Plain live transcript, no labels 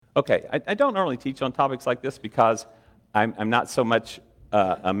Okay, I don't normally teach on topics like this because I'm not so much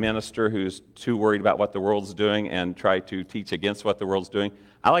a minister who's too worried about what the world's doing and try to teach against what the world's doing.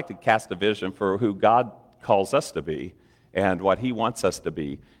 I like to cast a vision for who God calls us to be and what He wants us to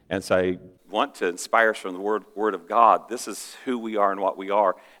be. And so I want to inspire us from the Word of God. This is who we are and what we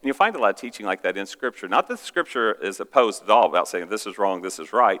are. And you'll find a lot of teaching like that in Scripture. Not that the Scripture is opposed at all about saying this is wrong, this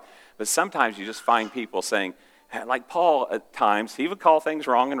is right, but sometimes you just find people saying, like Paul at times, he would call things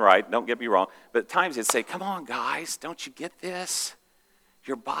wrong and right, don't get me wrong, but at times he'd say, come on guys, don't you get this?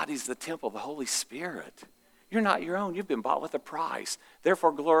 Your body's the temple of the Holy Spirit. You're not your own. You've been bought with a price.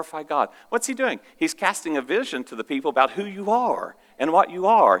 Therefore, glorify God. What's he doing? He's casting a vision to the people about who you are and what you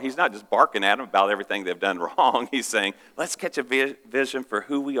are. He's not just barking at them about everything they've done wrong. He's saying, let's catch a vision for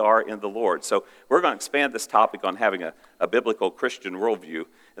who we are in the Lord. So we're going to expand this topic on having a biblical Christian worldview.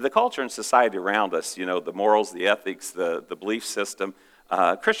 And the culture and society around us, you know, the morals, the ethics, the belief system,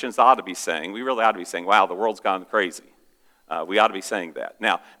 Christians ought to be saying, we really ought to be saying, wow, the world's gone crazy. We ought to be saying that.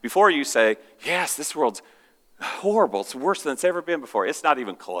 Now, before you say, yes, this world's horrible, it's worse than it's ever been before, it's not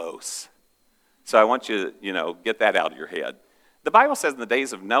even close. So I want you to, get that out of your head. The Bible says in the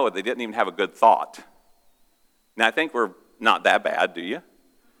days of Noah, they didn't even have a good thought. Now, I think we're not that bad, do you?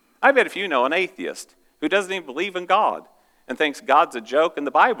 I bet if you know an atheist who doesn't even believe in God and thinks God's a joke and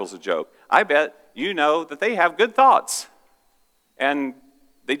the Bible's a joke, I bet you know that they have good thoughts and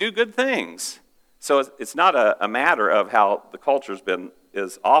they do good things. So it's not a matter of how the culture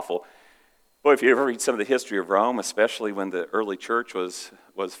is awful. Boy, if you ever read some of the history of Rome, especially when the early church was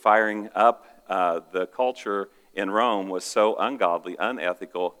firing up, the culture in Rome was so ungodly,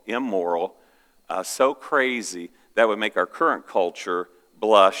 unethical, immoral, so crazy that would make our current culture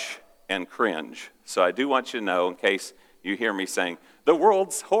blush and cringe. So I do want you to know, in case you hear me saying, the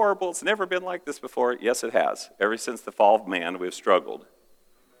world's horrible, it's never been like this before. Yes, it has. Ever since the fall of man, we've struggled.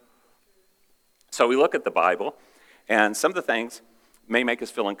 So we look at the Bible, and some of the things may make us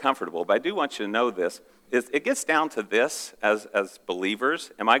feel uncomfortable, but I do want you to know this. It gets down to this as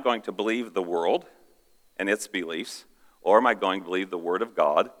believers. Am I going to believe the world and its beliefs, or am I going to believe the Word of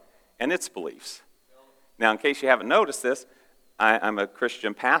God and its beliefs? Now, in case you haven't noticed this, I'm a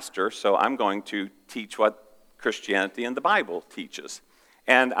Christian pastor, so I'm going to teach what Christianity and the Bible teaches.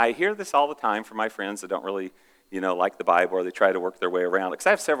 And I hear this all the time from my friends that don't really like the Bible, or they try to work their way around it. Because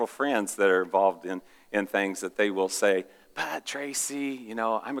I have several friends that are involved in things that they will say, but Tracy,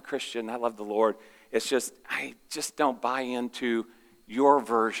 I'm a Christian, I love the Lord. It's just, I just don't buy into your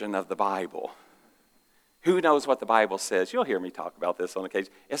version of the Bible. Who knows what the Bible says? You'll hear me talk about this on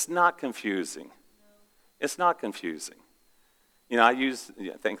occasion. It's not confusing. It's not confusing. I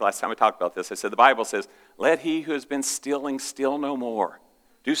think last time I talked about this, I said the Bible says, let he who has been stealing steal no more.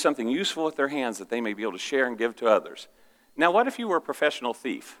 Do something useful with their hands that they may be able to share and give to others. Now, what if you were a professional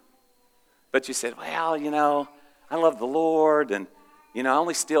thief? But you said, well, I love the Lord, and, I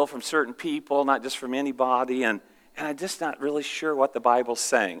only steal from certain people, not just from anybody, and I'm just not really sure what the Bible's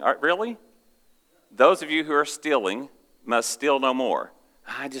saying. Really? Those of you who are stealing must steal no more.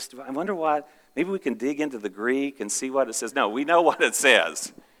 I wonder what, maybe we can dig into the Greek and see what it says. No, we know what it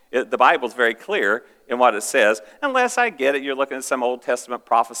says. The Bible's very clear in what it says. Unless I get it, you're looking at some Old Testament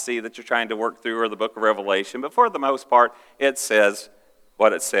prophecy that you're trying to work through, or the book of Revelation. But for the most part, it says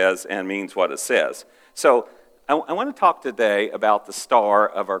what it says and means what it says. So I want to talk today about the star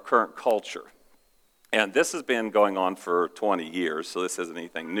of our current culture. And this has been going on for 20 years, so this isn't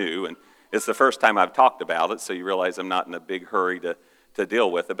anything new. And it's the first time I've talked about it, so you realize I'm not in a big hurry to deal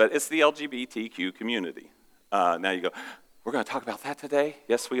with it. But it's the LGBTQ community. Now you go, we're going to talk about that today?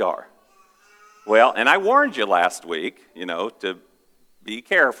 Yes, we are. Well, and I warned you last week, to be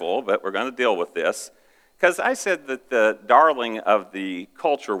careful, but we're going to deal with this. Because I said that the darling of the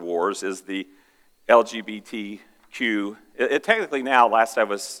culture wars is the LGBTQ. It technically now,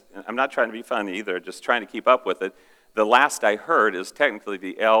 I'm not trying to be funny either, just trying to keep up with it. The last I heard is technically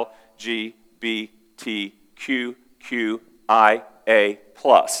the LGBTQIA+.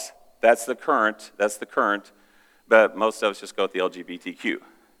 That's the current, but most of us just go with the LGBTQ.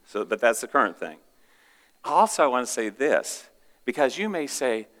 But that's the current thing. Also, I want to say this, because you may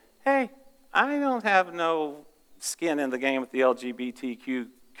say, hey, I don't have no skin in the game with the LGBTQ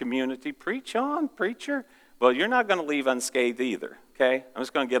community. Preach on, preacher. Well, you're not going to leave unscathed either, okay? I'm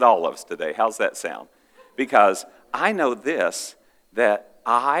just going to get all of us today. How's that sound? Because I know this, that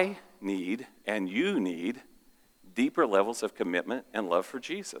I need and you need deeper levels of commitment and love for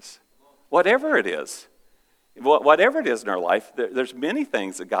Jesus. Whatever it is. Whatever it is in our life, there's many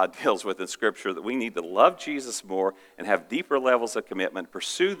things that God deals with in Scripture that we need to love Jesus more and have deeper levels of commitment,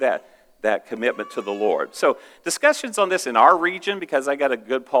 pursue that that commitment to the Lord. So discussions on this in our region, because I got a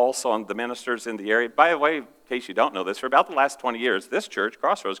good pulse on the ministers in the area. By the way, in case you don't know this, for about the last 20 years, this church,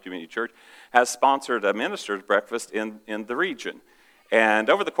 Crossroads Community Church, has sponsored a minister's breakfast in the region. And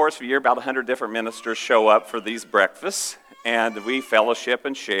over the course of a year, about 100 different ministers show up for these breakfasts, and we fellowship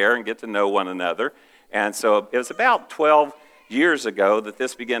and share and get to know one another. And so it was about 12 years ago that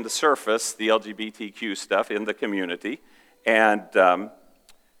this began to surface, the LGBTQ stuff in the community. And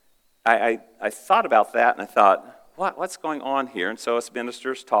I thought about that, and I thought, what's going on here? And so us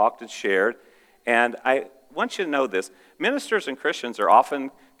ministers talked and shared. And I want you to know this. Ministers and Christians are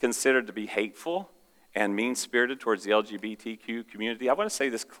often considered to be hateful and mean-spirited towards the LGBTQ community. I want to say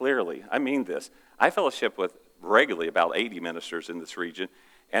this clearly. I mean this. I fellowship with regularly about 80 ministers in this region,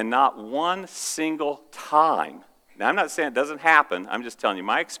 and not one single time. Now, I'm not saying it doesn't happen. I'm just telling you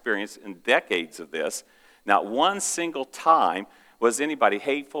my experience in decades of this. Not one single time was anybody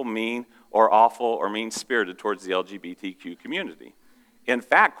hateful, mean, or awful, or mean-spirited towards the LGBTQ community. In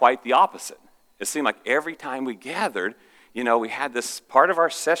fact, quite the opposite. It seemed like every time we gathered, you know, we had this part of our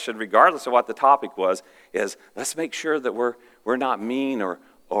session, regardless of what the topic was, is let's make sure that we're not mean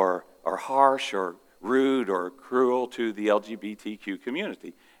or harsh or rude or cruel to the LGBTQ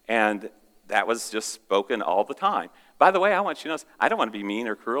community. And that was just spoken all the time. By the way, I want you to know, I don't want to be mean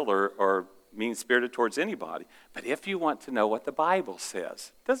or cruel or mean-spirited towards anybody. But if you want to know what the Bible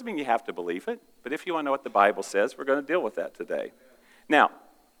says, doesn't mean you have to believe it, but if you want to know what the Bible says, we're going to deal with that today. Now,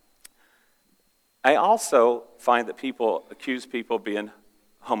 I also find that people accuse people of being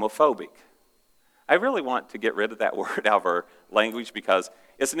homophobic. I really want to get rid of that word out of our language because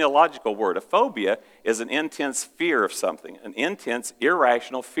it's an illogical word. A phobia is an intense fear of something, an intense,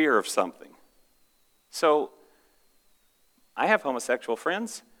 irrational fear of something. So, I have homosexual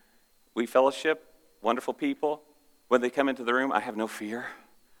friends. We fellowship, wonderful people. When they come into the room, I have no fear.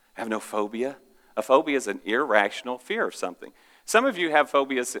 I have no phobia. A phobia is an irrational fear of something. Some of you have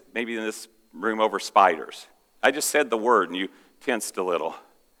phobias, maybe in this room, over spiders. I just said the word and you tensed a little.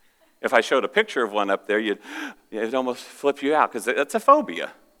 If I showed a picture of one up there, it'd almost flip you out because it's a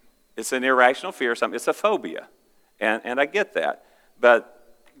phobia. It's an irrational fear of something. It's a phobia. And I get that. But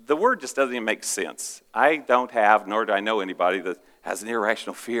the word just doesn't even make sense. I don't have, nor do I know anybody that has an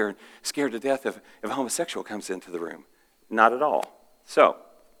irrational fear and scared to death if a homosexual comes into the room. Not at all. So,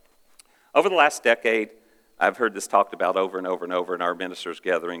 over the last decade, I've heard this talked about over and over and over in our ministers'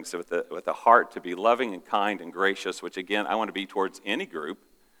 gatherings with a heart to be loving and kind and gracious, which again, I want to be towards any group.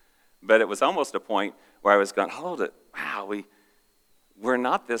 But it was almost a point where I was going, hold it, wow, we're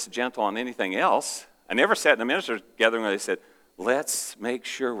not this gentle on anything else. I never sat in a ministers' gathering where they said, let's make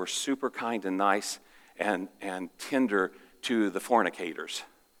sure we're super kind and nice and tender to the fornicators.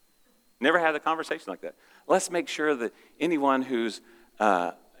 Never had a conversation like that. Let's make sure that anyone who's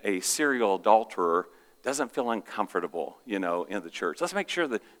a serial adulterer doesn't feel uncomfortable, in the church. Let's make sure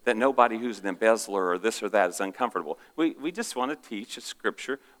that nobody who's an embezzler or this or that is uncomfortable. We just want to teach a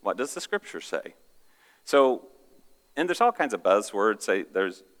Scripture. What does the Scripture say? So, and there's all kinds of buzzwords. Say there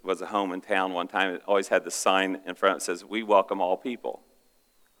was a home in town one time. It always had this sign in front that says, "We welcome all people."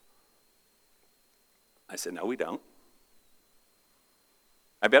 I said, no, we don't.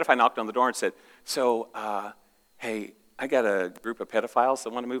 I bet if I knocked on the door and said, so, hey, I got a group of pedophiles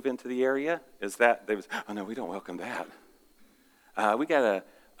that want to move into the area. They was, oh no, we don't welcome that. We got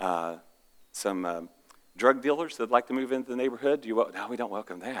some drug dealers that'd like to move into the neighborhood. No, we don't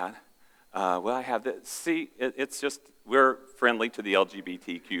welcome that. Well, I have that. See, it's just, we're friendly to the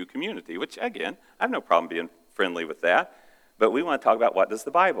LGBTQ community, which again, I have no problem being friendly with that. But we want to talk about what does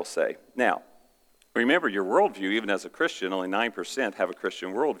the Bible say. Now, remember your worldview, even as a Christian, only 9% have a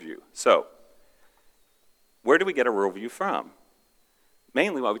Christian worldview. So, where do we get our worldview from?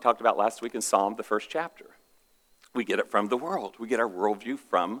 Mainly what we talked about last week in Psalm, the first chapter. We get it from the world. We get our worldview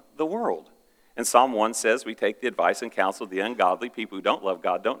from the world. And Psalm 1 says we take the advice and counsel of the ungodly, people who don't love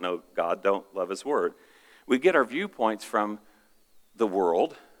God, don't know God, don't love His Word. We get our viewpoints from the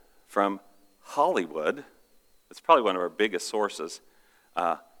world, from Hollywood. It's probably one of our biggest sources.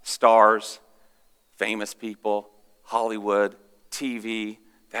 Stars, famous people, Hollywood, TV.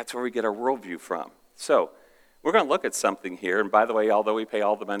 That's where we get our worldview from. So, we're going to look at something here, and by the way, although we pay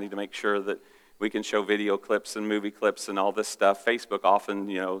all the money to make sure that we can show video clips and movie clips and all this stuff, Facebook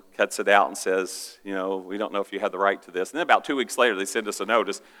often, cuts it out and says, we don't know if you have the right to this. And then about 2 weeks later, they send us a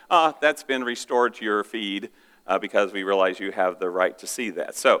notice, that's been restored to your feed because we realize you have the right to see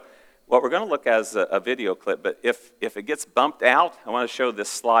that. So, what we're going to look at is a video clip, but if it gets bumped out, I want to show this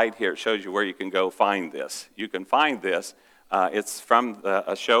slide here. It shows you where you can go find this. You can find this. It's from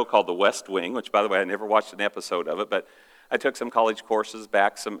a show called The West Wing, which, by the way, I never watched an episode of it, but I took some college courses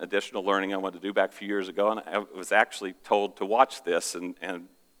back, some additional learning I wanted to do back a few years ago, and I was actually told to watch this and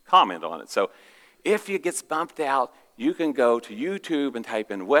comment on it. So if it gets bumped out, you can go to YouTube and type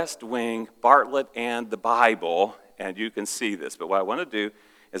in West Wing, Bartlett, and the Bible, and you can see this. But what I want to do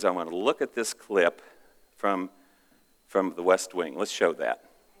is I want to look at this clip from the West Wing. Let's show that.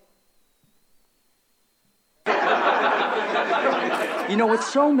 You know, with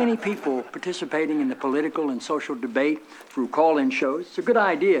so many people participating in the political and social debate through call-in shows, it's a good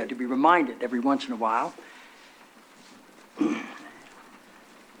idea to be reminded every once in a while.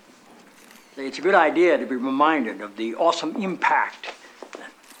 It's a good idea to be reminded of the awesome impact.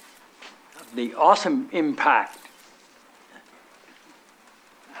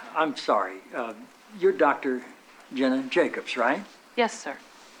 I'm sorry, you're Dr. Jenna Jacobs, right? Yes, sir.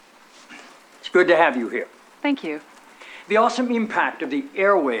 It's good to have you here. Thank you. The awesome impact of the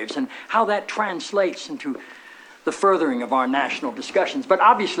airwaves and how that translates into the furthering of our national discussions, but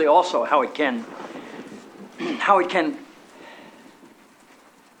obviously also how it can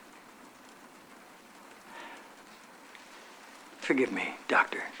forgive me,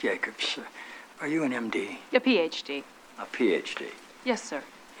 Dr. Jacobs, are you an MD? A PhD. A PhD? Yes, sir.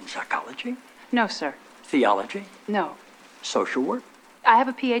 In psychology? No, sir. Theology? No. Social work? I have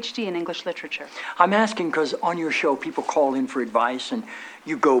a PhD in English literature. I'm asking because on your show people call in for advice and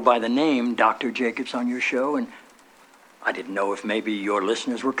you go by the name Dr. Jacobs on your show, and I didn't know if maybe your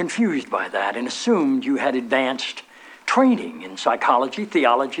listeners were confused by that and assumed you had advanced training in psychology,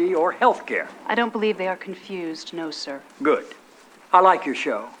 theology, or healthcare. I don't believe they are confused, no, sir. Good. I like your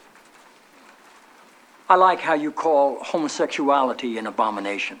show. I like how you call homosexuality an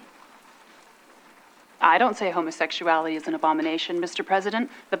abomination. I don't say homosexuality is an abomination, Mr. President.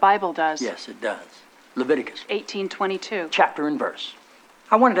 The Bible does. Yes, it does. Leviticus 18:22. chapter and verse.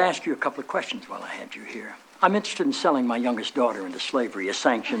 I wanted to ask you a couple of questions while I had you here. I'm interested in selling my youngest daughter into slavery, as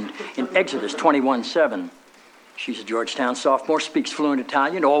sanctioned in Exodus 21:7. She's a Georgetown sophomore, speaks fluent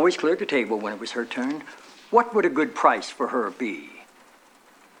Italian, always cleared the table when it was her turn. What would a good price for her be?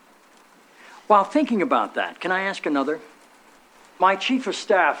 While thinking about that, can I ask another? My chief of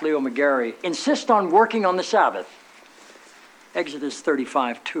staff, Leo McGarry, insists on working on the Sabbath. Exodus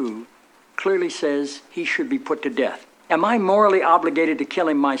 35:2 clearly says he should be put to death. Am I morally obligated to kill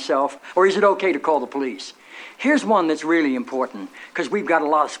him myself, or is it okay to call the police? Here's one that's really important, because we've got a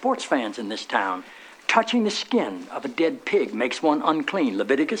lot of sports fans in this town. Touching the skin of a dead pig makes one unclean,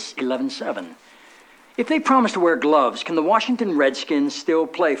 Leviticus 11:7. If they promise to wear gloves, can the Washington Redskins still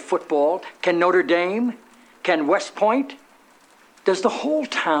play football? Can Notre Dame? Can West Point? Does the whole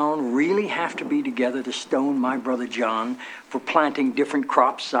town really have to be together to stone my brother John for planting different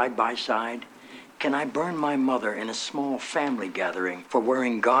crops side by side? Can I burn my mother in a small family gathering for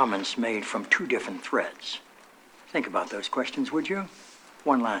wearing garments made from two different threads? Think about those questions, would you?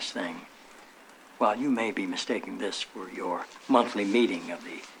 One last thing. While you may be mistaking this for your monthly meeting of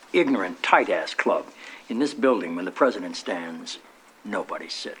the ignorant tight-ass club, in this building when the president stands, nobody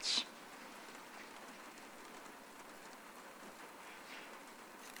sits.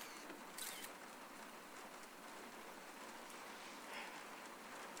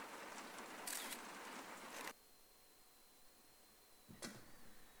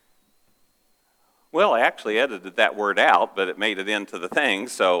 Well, I actually edited that word out, but it made it into the thing,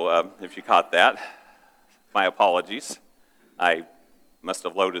 so if you caught that, my apologies. I must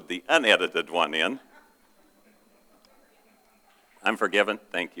have loaded the unedited one in. I'm forgiven,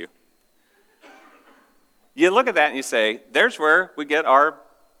 thank you. You look at that and you say, there's where we get our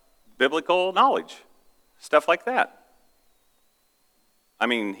biblical knowledge, stuff like that. I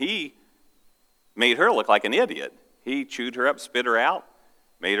mean, he made her look like an idiot. He chewed her up, spit her out,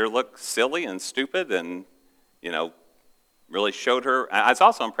 made her look silly and stupid, and, really showed her. I was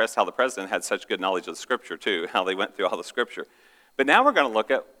also impressed how the president had such good knowledge of the scripture, too, how they went through all the scripture. But now we're going to look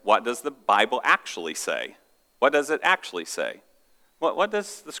at, what does the Bible actually say? What does it actually say? What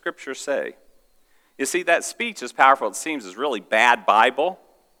does the scripture say? You see, that speech, as powerful as it seems, is really bad Bible,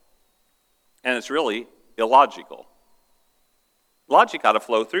 and it's really illogical. Logic ought to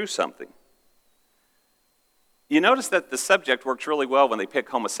flow through something. You notice that the subject works really well when they pick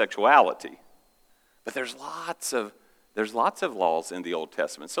homosexuality. But there's lots of laws in the Old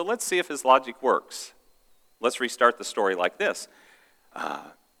Testament. So let's see if his logic works. Let's restart the story like this.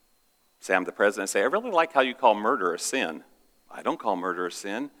 Sam, the president, say, I really like how you call murder a sin. I don't call murder a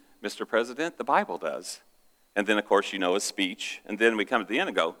sin, Mr. President, the Bible does. And then, of course, his speech. And then we come to the end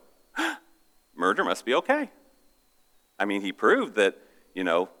and go, murder must be okay. I mean, he proved that,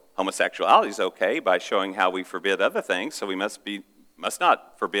 homosexuality is okay by showing how we forbid other things, so we must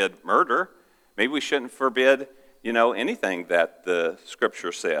not forbid murder. Maybe we shouldn't forbid anything that the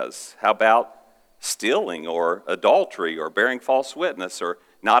Scripture says. How about stealing or adultery or bearing false witness or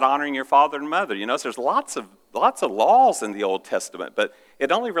not honoring your father and mother? So there's lots of laws in the Old Testament, but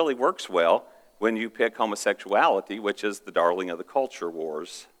it only really works well when you pick homosexuality, which is the darling of the culture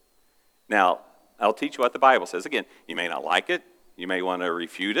wars. Now, I'll teach you what the Bible says. Again, you may not like it. You may want to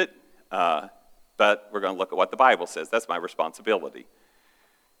refute it. But we're going to look at what the Bible says. That's my responsibility.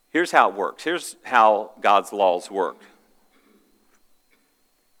 Here's how it works. Here's how God's laws work.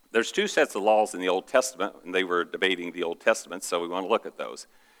 There's two sets of laws in the Old Testament, and they were debating the Old Testament, so we want to look at those.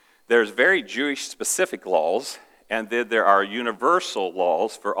 There's very Jewish-specific laws, and then there are universal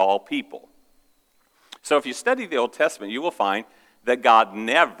laws for all people. So if you study the Old Testament, you will find that God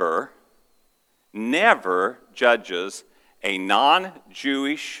never judges a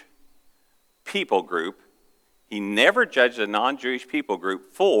non-Jewish people group. He never judged a non-Jewish people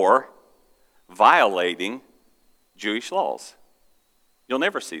group for violating Jewish laws. You'll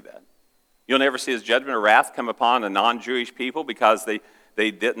never see that. You'll never see his judgment or wrath come upon a non-Jewish people because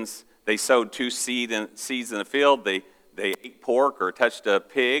they sowed two seeds in a field, they ate pork or touched a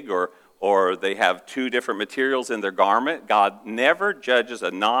pig, or they have two different materials in their garment. God never judges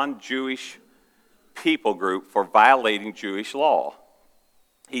a non-Jewish people group for violating Jewish law.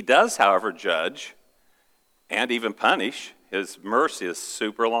 He does, however, judge and even punish. His mercy is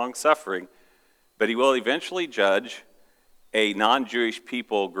super long-suffering, but he will eventually judge a non-Jewish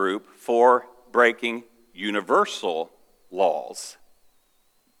people group for breaking universal laws.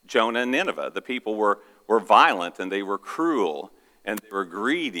 Jonah and Nineveh, the people were violent and they were cruel and they were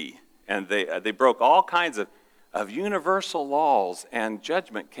greedy and they broke all kinds of universal laws, and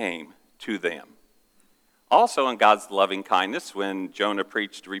judgment came to them. Also, in God's loving kindness, when Jonah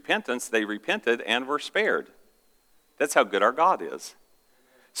preached repentance, they repented and were spared. That's how good our God is.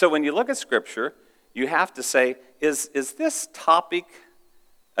 So when you look at Scripture, you have to say, is this topic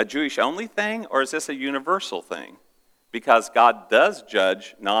a Jewish-only thing, or is this a universal thing? Because God does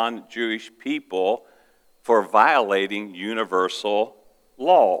judge non-Jewish people for violating universal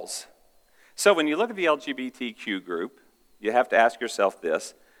laws. So when you look at the LGBTQ group, you have to ask yourself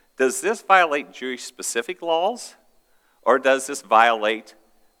this: does this violate Jewish-specific laws, or does this violate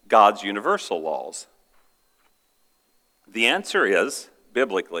God's universal laws? The answer is,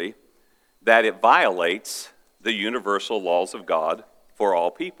 biblically, that it violates the universal laws of God for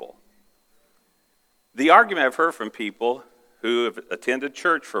all people. The argument I've heard from people who have attended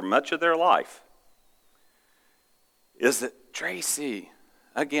church for much of their life is that, Tracy,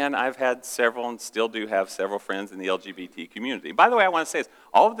 again, I've had several and still do have several friends in the LGBT community. By the way, I want to say this.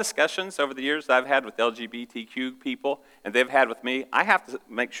 All the discussions over the years that I've had with LGBTQ people and they've had with me, I have to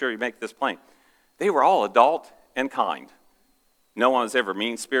make sure you make this plain. They were all adult and kind. No one was ever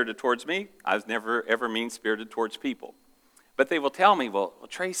mean-spirited towards me. I was never, ever mean-spirited towards people. But they will tell me, well,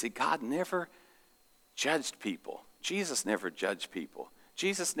 Tracy, God never judged people. Jesus never judged people.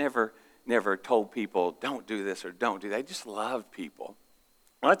 Jesus never told people, don't do this or don't do that. He just loved people.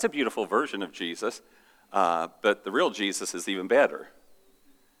 Well, that's a beautiful version of Jesus, but the real Jesus is even better.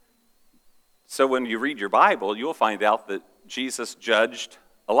 So when you read your Bible, you'll find out that Jesus judged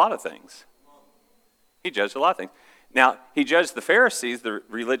a lot of things. He judged a lot of things. Now, he judged the Pharisees, the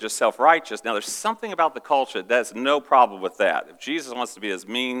religious self-righteous. Now, there's something about the culture that's no problem with that. If Jesus wants to be as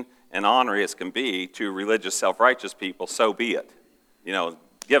mean and ornery as can be to religious self-righteous people, so be it.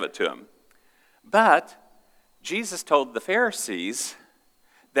 Give it to him. But Jesus told the Pharisees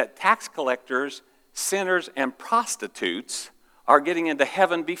that tax collectors, sinners, and prostitutes are getting into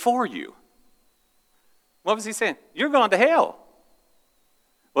heaven before you. What was he saying? You're going to hell.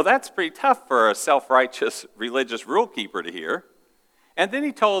 Well, that's pretty tough for a self-righteous religious rule keeper to hear. And then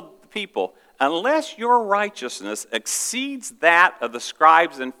he told the people, unless your righteousness exceeds that of the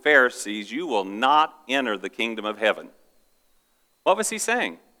scribes and Pharisees, you will not enter the kingdom of heaven. What was he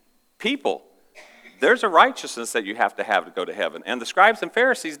saying? People, there's a righteousness that you have to go to heaven, and the scribes and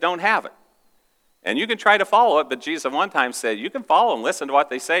Pharisees don't have it. And you can try to follow it, but Jesus one time said, you can follow them, listen to what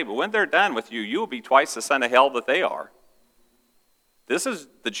they say, but when they're done with you, you will be twice the son of hell that they are. This is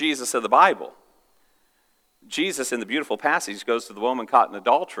the Jesus of the Bible. Jesus, in the beautiful passage, goes to the woman caught in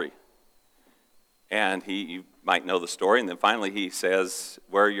adultery. And you might know the story, and then finally he says,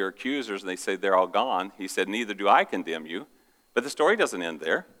 where are your accusers? And they say, they're all gone. He said, neither do I condemn you. But the story doesn't end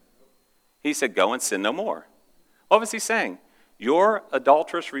there. He said, go and sin no more. What was he saying? Your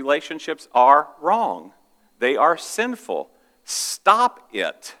adulterous relationships are wrong. They are sinful. Stop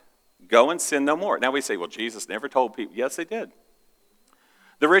it. Go and sin no more. Now we say, well, Jesus never told people. Yes, they did.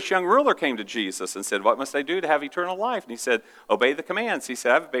 The rich young ruler came to Jesus and said, what must I do to have eternal life? And he said, obey the commands. He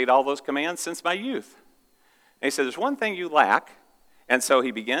said, I've obeyed all those commands since my youth. And he said, there's one thing you lack. And so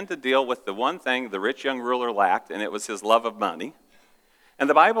he began to deal with the one thing the rich young ruler lacked, and it was his love of money. And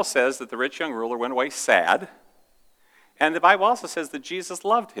the Bible says that the rich young ruler went away sad. And the Bible also says that Jesus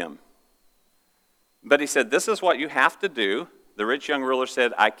loved him. But he said, this is what you have to do. The rich young ruler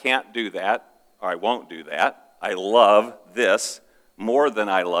said, I can't do that, or I won't do that. I love this more than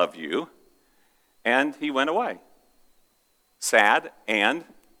I love you. And he went away, sad and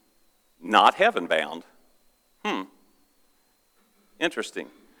not heaven-bound. Interesting.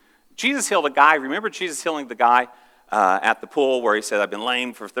 Jesus healed a guy. Remember Jesus healing the guy at the pool where he said, I've been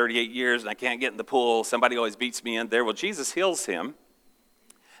lame for 38 years and I can't get in the pool. Somebody always beats me in there. Well, Jesus heals him,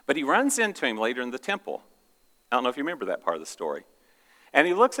 but he runs into him later in the temple. I don't know if you remember that part of the story. And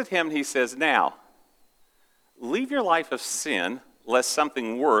he looks at him and he says, now, leave your life of sin lest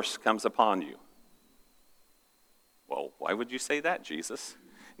something worse comes upon you. Well, why would you say that, Jesus?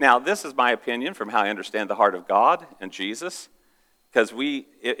 Now, this is my opinion from how I understand the heart of God and Jesus. Because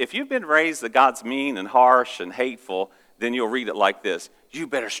if you've been raised that God's mean and harsh and hateful, then you'll read it like this. You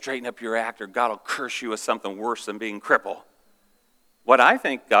better straighten up your act or God will curse you with something worse than being crippled. What I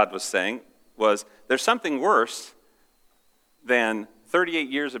think God was saying was there's something worse than 38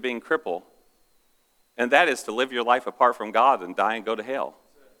 years of being crippled, and that is to live your life apart from God and die and go to hell.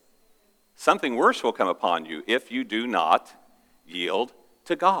 Something worse will come upon you if you do not yield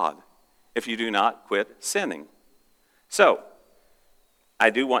to God, if you do not quit sinning. So, I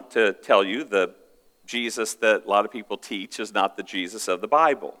do want to tell you the Jesus that a lot of people teach is not the Jesus of the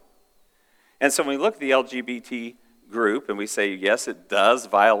Bible. And so when we look at the LGBT group and we say, yes, it does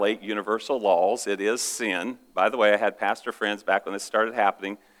violate universal laws, it is sin. By the way, I had pastor friends back when this started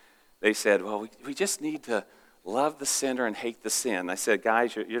happening. They said, well, we just need to love the sinner and hate the sin. I said,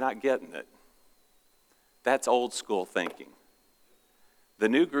 guys, you're not getting it. That's old school thinking. The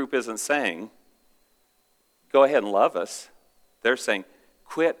new group isn't saying, go ahead and love us. They're saying,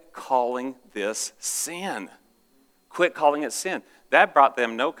 quit calling this sin. Quit calling it sin. That brought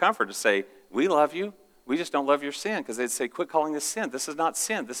them no comfort to say, we love you, we just don't love your sin. Because they'd say, quit calling this sin. This is not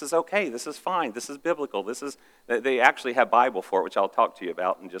sin. This is okay. This is fine. This is biblical. They actually have Bible for it, which I'll talk to you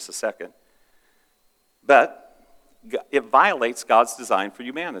about in just a second. But it violates God's design for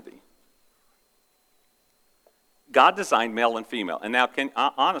humanity. God designed male and female. And now,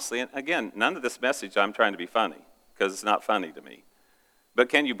 honestly, and again, none of this message I'm trying to be funny, because it's not funny to me. But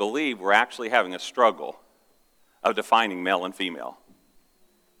can you believe we're actually having a struggle of defining male and female?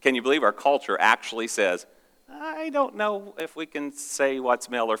 Can you believe our culture actually says, I don't know if we can say what's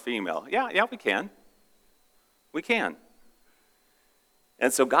male or female? Yeah, we can. We can.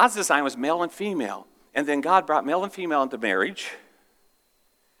 And so God's design was male and female. And then God brought male and female into marriage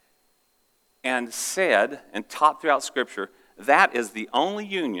and said and taught throughout Scripture, that is the only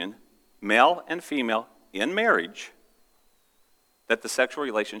union, male and female, in marriage that the sexual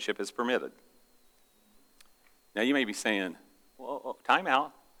relationship is permitted. Now you may be saying, well, time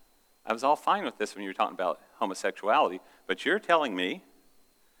out. I was all fine with this when you were talking about homosexuality, but you're telling me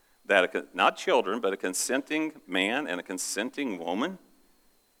that not children, but a consenting man and a consenting woman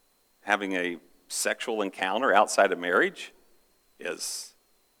having a sexual encounter outside of marriage is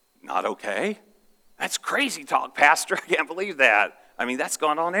not okay? That's crazy talk, Pastor. I can't believe that. I mean, that's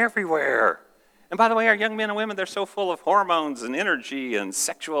going on everywhere. And by the way, our young men and women, they're so full of hormones and energy and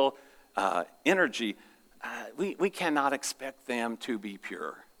sexual energy. We cannot expect them to be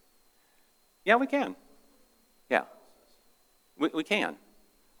pure. Yeah, we can. Yeah, we can.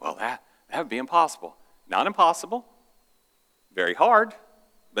 Well, that would be impossible. Not impossible. Very hard,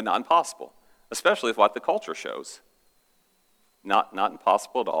 but not impossible. Especially with what the culture shows. Not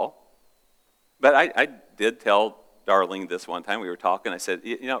impossible at all. But I did tell Darlene this one time. We were talking. I said,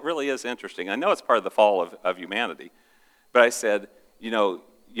 it really is interesting. I know it's part of the fall of humanity. But I said,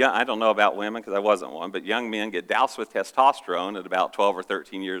 I don't know about women because I wasn't one, but young men get doused with testosterone at about 12 or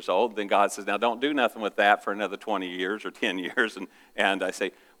 13 years old. Then God says, now don't do nothing with that for another 20 years or 10 years. And I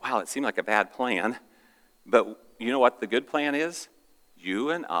say, wow, it seemed like a bad plan. But you know what the good plan is?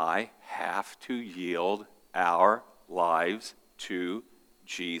 You and I have to yield our lives to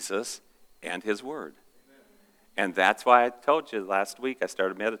Jesus and His Word. Amen. And that's why I told you last week I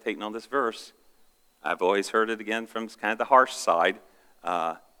started meditating on this verse. I've always heard it again from kind of the harsh side.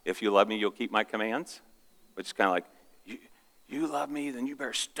 If you love me, you'll keep my commands. Which is kind of like, you love me, then you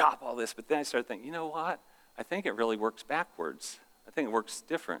better stop all this. But then I started thinking, you know what? I think it really works backwards. I think it works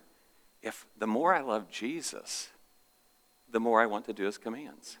different. If the more I love Jesus, the more I want to do His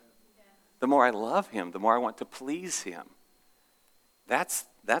commands. The more I love Him, the more I want to please Him. That's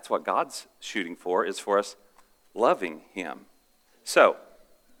what God's shooting for, is for us loving Him. So,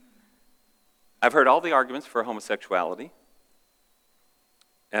 I've heard all the arguments for homosexuality.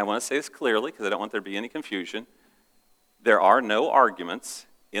 And I want to say this clearly because I don't want there to be any confusion. There are no arguments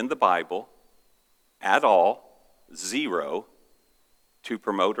in the Bible at all, zero, to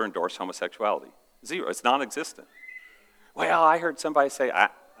promote or endorse homosexuality. Zero. It's non-existent. Well, I heard somebody say,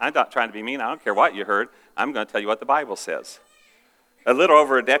 I'm not trying to be mean. I don't care what you heard. I'm going to tell you what the Bible says. A little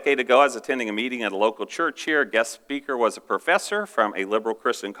over a decade ago, I was attending a meeting at a local church here. Guest speaker was a professor from a liberal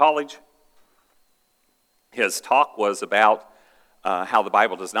Christian college. His talk was about how the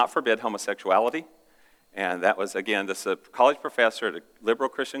Bible does not forbid homosexuality. And that was, again, this a college professor at a liberal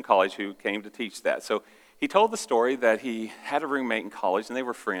Christian college who came to teach that. So he told the story that he had a roommate in college, and they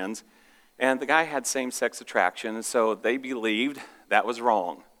were friends, and the guy had same-sex attraction, and so they believed that was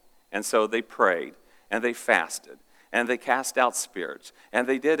wrong. And so they prayed, and they fasted, and they cast out spirits, and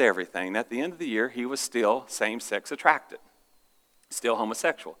they did everything. And at the end of the year, he was still same-sex attracted, still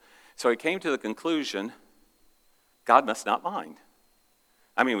homosexual. So he came to the conclusion, God must not mind.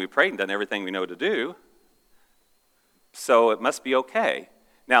 I mean, we prayed and done everything we know to do, so it must be okay.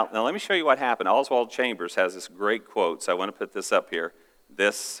 Now let me show you what happened. Oswald Chambers has this great quote, so I want to put this up here.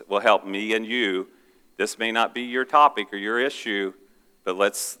 This will help me and you. This may not be your topic or your issue, but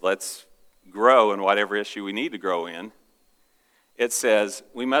let's grow in whatever issue we need to grow in. It says,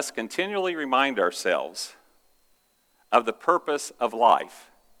 we must continually remind ourselves of the purpose of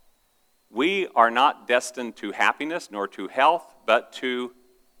life. We are not destined to happiness nor to health, but to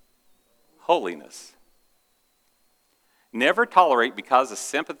holiness. Never tolerate, because of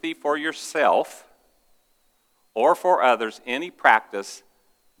sympathy for yourself or for others, any practice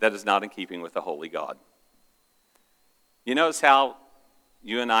that is not in keeping with the holy God. You notice how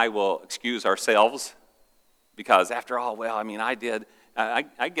you and I will excuse ourselves? Because after all, well, I mean, I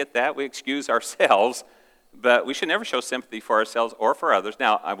get that. We excuse ourselves, but we should never show sympathy for ourselves or for others.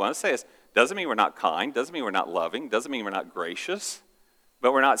 Now, I want to say this. Doesn't mean we're not kind. Doesn't mean we're not loving. Doesn't mean we're not gracious.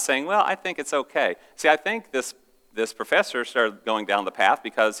 But we're not saying, well, I think it's okay. See, I think this professor started going down the path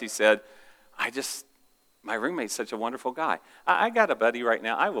because he said, my roommate's such a wonderful guy. I got a buddy right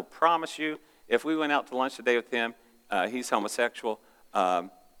now. I will promise you, if we went out to lunch today with him, he's homosexual,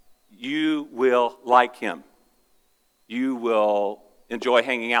 you will like him. You will enjoy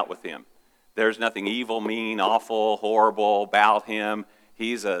hanging out with him. There's nothing evil, mean, awful, horrible about him.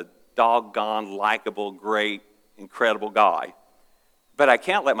 He's a doggone, likable, great, incredible guy. But I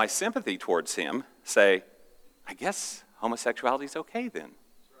can't let my sympathy towards him say, I guess homosexuality is okay then.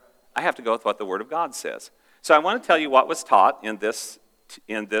 I have to go with what the Word of God says. So I want to tell you what was taught in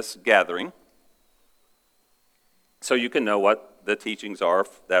this gathering so you can know what the teachings are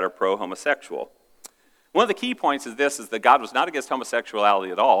that are pro-homosexual. One of the key points is this, is that God was not against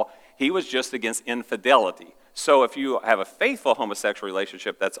homosexuality at all. He was just against infidelity. So if you have a faithful homosexual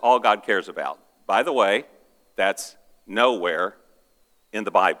relationship, that's all God cares about. By the way, that's nowhere in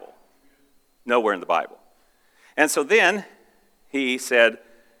the Bible. Nowhere in the Bible. And so then he said,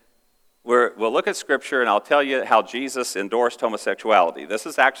 we'll look at Scripture and I'll tell you how Jesus endorsed homosexuality. This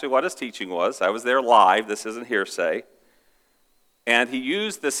is actually what his teaching was. I was there live. This isn't hearsay. And he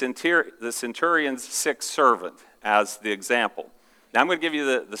used the centurion's sick servant as the example. Now I'm going to give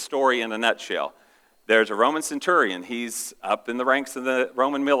you the story in a nutshell. There's a Roman centurion. He's up in the ranks of the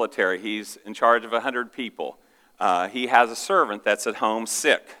Roman military. He's in charge of 100 people. He has a servant that's at home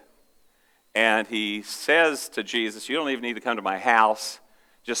sick. And he says to Jesus, you don't even need to come to my house.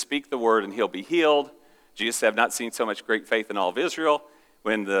 Just speak the word and he'll be healed. Jesus said, I've not seen so much great faith in all of Israel.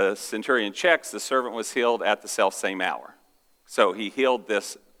 When the centurion checks, the servant was healed at the self-same hour. So he healed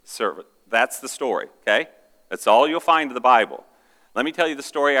this servant. That's the story, okay? That's all you'll find in the Bible. Let me tell you the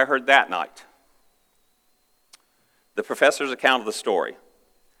story I heard that night. The professor's account of the story.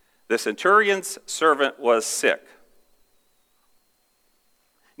 The centurion's servant was sick.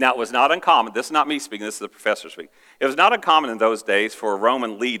 Now, it was not uncommon, this is not me speaking, this is the professor speaking. It was not uncommon in those days for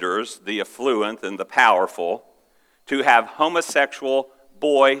Roman leaders, the affluent and the powerful, to have homosexual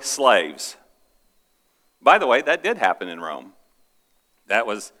boy slaves. By the way, that did happen in Rome. That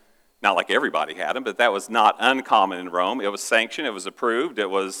was not like everybody had them, but that was not uncommon in Rome. It was sanctioned, it was approved, it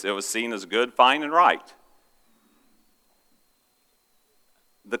was seen as good, fine, and right.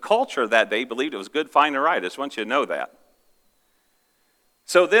 The culture that day believed it was good, fine, and right. I just want you to know that.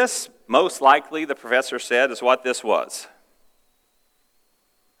 So this, most likely, the professor said, is what this was.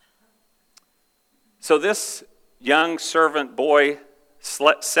 So this young servant boy,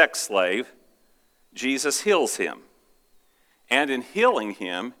 sex slave, Jesus heals him. And in healing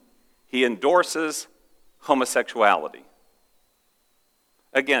him, he endorses homosexuality.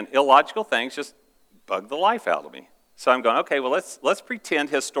 Again, illogical things just bug the life out of me. So I'm going, okay, well, let's pretend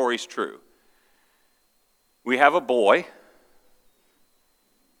his story's true. We have a boy.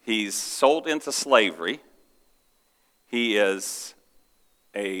 He's sold into slavery. He is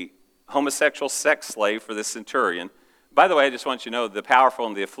a homosexual sex slave for the centurion. By the way, I just want you to know, the powerful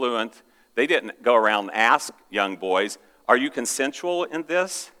and the affluent, they didn't go around and ask young boys, are you consensual in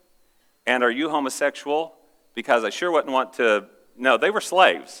this? And are you homosexual? Because I sure wouldn't want to. No, they were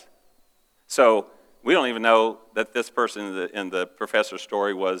slaves. So we don't even know that this person in the professor's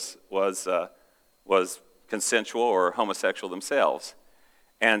story was consensual or homosexual themselves.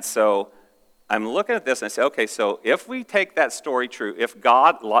 And so I'm looking at this and I say, okay, so if we take that story true, if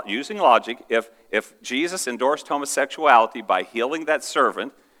God, using logic, if Jesus endorsed homosexuality by healing that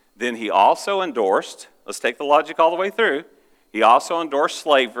servant, then he also endorsed, let's take the logic all the way through, he also endorsed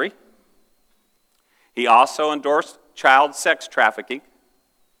slavery. He also endorsed child sex trafficking.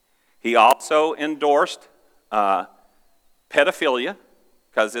 He also endorsed pedophilia,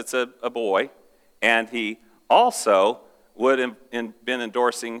 because it's a boy. And he also would have been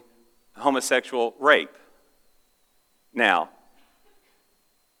endorsing homosexual rape. Now,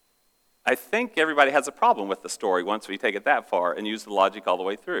 I think everybody has a problem with the story once we take it that far and use the logic all the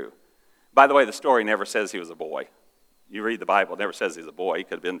way through. By the way, the story never says he was a boy. You read the Bible, it never says he's a boy. He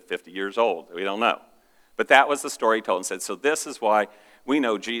could have been 50 years old. We don't know. But that was the story he told and said, so this is why we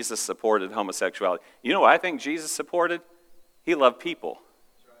know Jesus supported homosexuality. You know what I think Jesus supported? He loved people.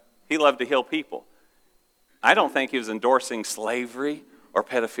 He loved to heal people. I don't think he was endorsing slavery or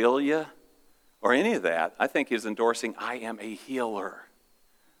pedophilia or any of that. I think he was endorsing, I am a healer.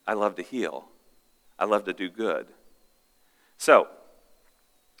 I love to heal. I love to do good. So,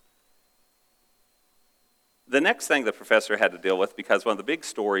 the next thing the professor had to deal with, because one of the big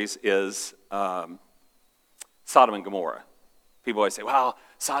stories is Sodom and Gomorrah. People always say, well,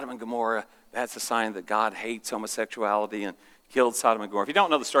 Sodom and Gomorrah, that's a sign that God hates homosexuality and killed Sodom and Gomorrah. If you don't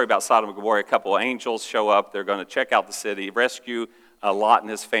know the story about Sodom and Gomorrah, a couple of angels show up. They're going to check out the city, rescue Lot and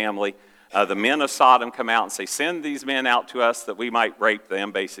his family. The men of Sodom come out and say, send these men out to us that we might rape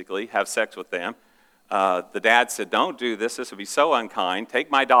them, basically, have sex with them. The dad said, don't do this. This would be so unkind. Take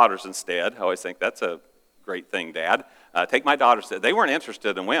my daughters instead. I always think that's a great thing, Dad. Take my daughters. They weren't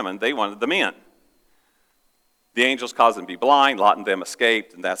interested in women. They wanted the men. The angels caused them to be blind. Lot and them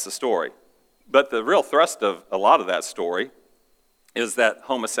escaped, and that's the story. But the real thrust of a lot of that story is that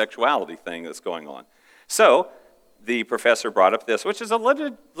homosexuality thing that's going on. So the professor brought up this, which is a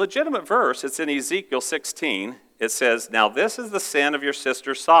legitimate verse. It's in Ezekiel 16. It says, now this is the sin of your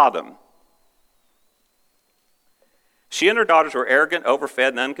sister Sodom. She and her daughters were arrogant, overfed,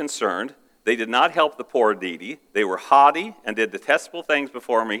 and unconcerned. They did not help the poor and needy. They were haughty and did detestable things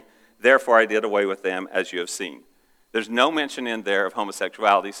before me. Therefore I did away with them, as you have seen. There's no mention in there of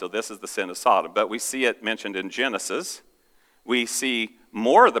homosexuality, so this is the sin of Sodom. But we see it mentioned in Genesis. We see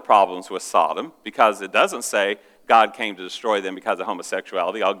more of the problems with Sodom, because it doesn't say God came to destroy them because of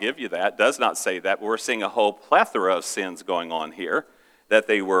homosexuality. I'll give you that. It does not say that. But we're seeing a whole plethora of sins going on here, that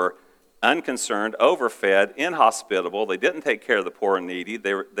they were unconcerned, overfed, inhospitable. They didn't take care of the poor and needy.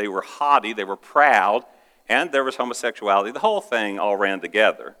 They were haughty. They were proud. And there was homosexuality. The whole thing all ran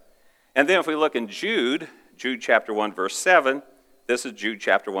together. And then if we look in Jude chapter 1, verse 7, this is Jude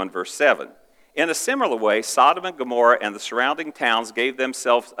chapter 1, verse 7. In a similar way, Sodom and Gomorrah and the surrounding towns gave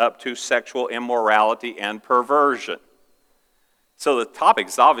themselves up to sexual immorality and perversion. So the topic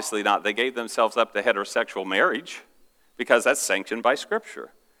is obviously not they gave themselves up to heterosexual marriage, because that's sanctioned by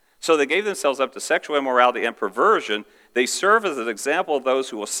Scripture. So they gave themselves up to sexual immorality and perversion. They serve as an example of those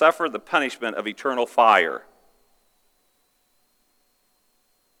who will suffer the punishment of eternal fire.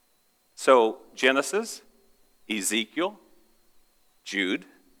 So Genesis, Ezekiel, Jude,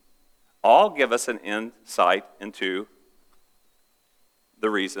 all give us an insight into the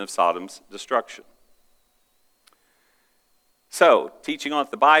reason of Sodom's destruction. So, teaching on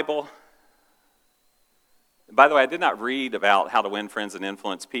the Bible. By the way, I did not read about how to win friends and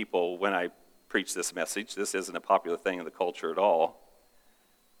influence people when I preached this message. This isn't a popular thing in the culture at all.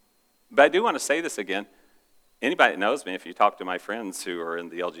 But I do want to say this again. Anybody that knows me, if you talk to my friends who are in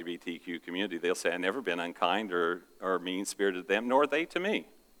the LGBTQ community, they'll say I've never been unkind or mean-spirited to them, nor they to me.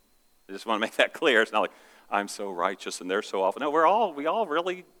 I just want to make that clear. It's not like I'm so righteous and they're so awful. No, we all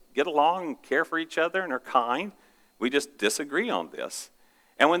really get along and care for each other and are kind. We just disagree on this.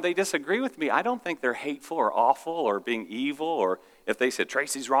 And when they disagree with me, I don't think they're hateful or awful or being evil, or if they said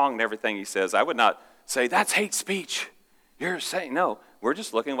Tracy's wrong and everything he says, I would not say that's hate speech. You're saying, no, we're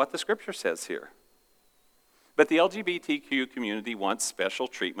just looking at what the Scripture says here. But the LGBTQ community wants special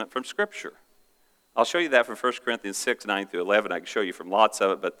treatment from Scripture. I'll show you that from 1 Corinthians 6, 9 through 11. I can show you from lots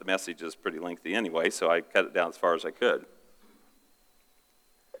of it, but the message is pretty lengthy anyway, so I cut it down as far as I could.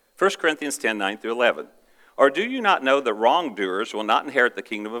 1 Corinthians 10, 9 through 11. Or do you not know that wrongdoers will not inherit the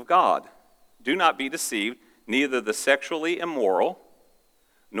kingdom of God? Do not be deceived, neither the sexually immoral,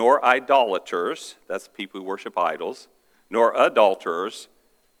 nor idolaters, that's people who worship idols, nor adulterers.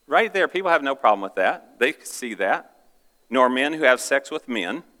 Right there, people have no problem with that. They see that. Nor men who have sex with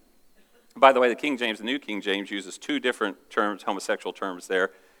men. By the way, the King James and New King James uses two different terms, homosexual terms there.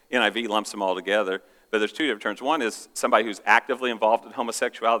 NIV lumps them all together. But there's two different terms. One is somebody who's actively involved in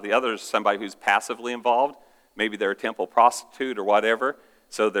homosexuality. The other is somebody who's passively involved. Maybe they're a temple prostitute or whatever.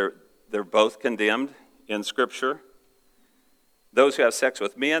 So they're both condemned in Scripture. Those who have sex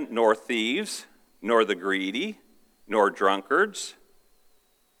with men, nor thieves, nor the greedy, nor drunkards.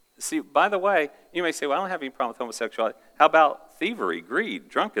 See, by the way, you may say, well, I don't have any problem with homosexuality. How about thievery, greed,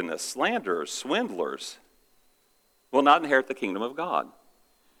 drunkenness, slanderers, swindlers? Will not inherit the kingdom of God.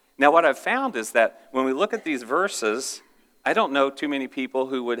 Now, what I've found is that when we look at these verses, I don't know too many people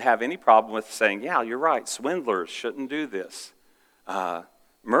who would have any problem with saying, yeah, you're right, swindlers shouldn't do this.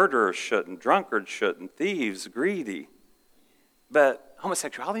 Murderers shouldn't, drunkards shouldn't, thieves, greedy. But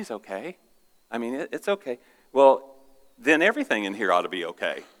homosexuality is okay. I mean, it's okay. Well, then everything in here ought to be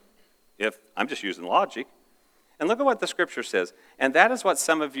okay. If I'm just using logic. And look at what the Scripture says. And that is what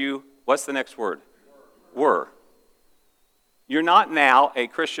some of you, what's the next word? Were. You're not now a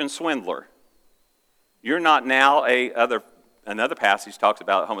Christian swindler. You're not now another passage talks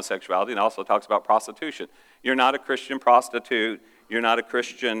about homosexuality and also talks about prostitution. You're not a Christian prostitute. You're not a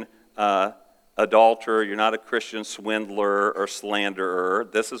Christian adulterer. You're not a Christian swindler or slanderer.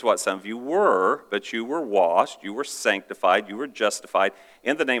 This is what some of you were, but you were washed, you were sanctified, you were justified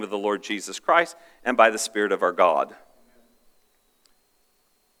in the name of the Lord Jesus Christ and by the Spirit of our God.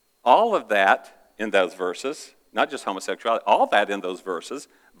 All of that in those verses, not just homosexuality, all that in those verses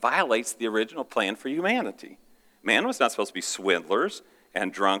violates the original plan for humanity. Man was not supposed to be swindlers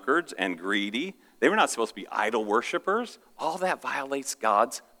and drunkards and greedy. They were not supposed to be idol worshipers. All that violates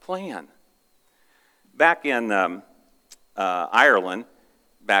God's plan. Back in Ireland,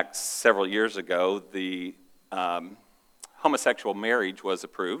 back several years ago, the homosexual marriage was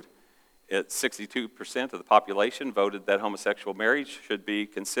approved. 62% of the population voted that homosexual marriage should be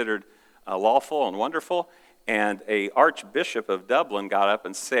considered lawful and wonderful. And an archbishop of Dublin got up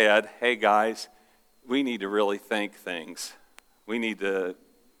and said, hey guys, we need to really think things. We need to,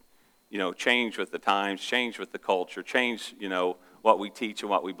 change with the times, change with the culture, change, what we teach and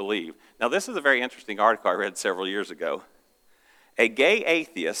what we believe. Now, this is a very interesting article I read several years ago. A gay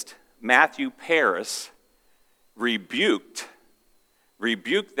atheist, Matthew Paris, rebuked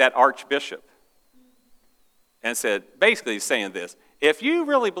that archbishop and said, basically he's saying this, if you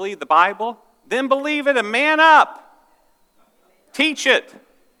really believe the Bible, then believe it and man up. Teach it.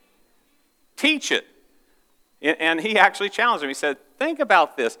 Teach it. And he actually challenged him. He said, think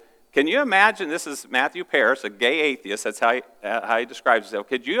about this. Can you imagine, this is Matthew Paris, a gay atheist, that's how he describes himself.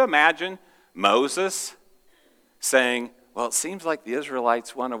 Could you imagine Moses saying, well, it seems like the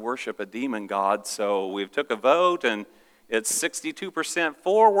Israelites want to worship a demon god, so we've took a vote and it's 62%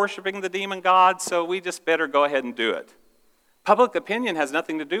 for worshiping the demon god, so we just better go ahead and do it. Public opinion has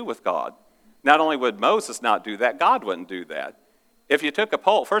nothing to do with God. Not only would Moses not do that, God wouldn't do that. If you took a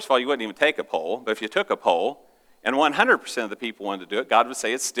poll, first of all, you wouldn't even take a poll, but if you took a poll and 100% of the people wanted to do it, God would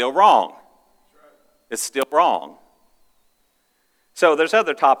say it's still wrong. It's still wrong. So there's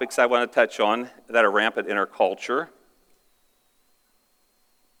other topics I want to touch on that are rampant in our culture.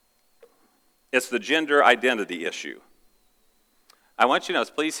 It's the gender identity issue. I want you to know,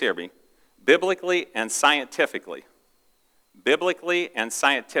 please hear me, biblically and scientifically,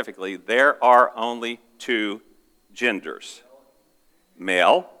 there are only two genders,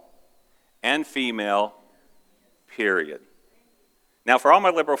 male and female, period. Now, for all my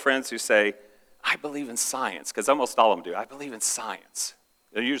liberal friends who say, I believe in science, because almost all of them do, I believe in science.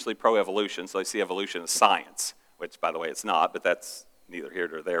 They're usually pro-evolution, so they see evolution as science, which, by the way, it's not, but that's neither here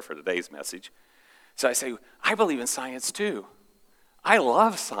nor there for today's message. So I say, I believe in science too. I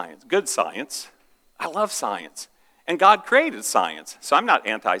love science, good science. I love science. And God created science, so I'm not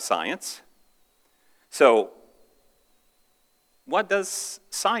anti-science. So, what does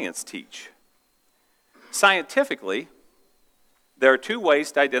science teach? Scientifically, there are two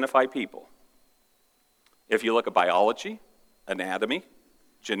ways to identify people. If you look at biology, anatomy,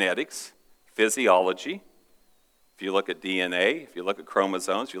 genetics, physiology, if you look at DNA, if you look at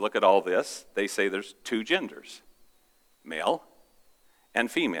chromosomes, if you look at all this, they say there's two genders, male and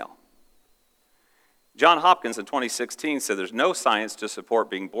female. John Hopkins in 2016 said there's no science to support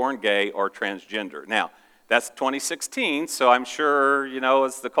being born gay or transgender. Now, that's 2016, so I'm sure,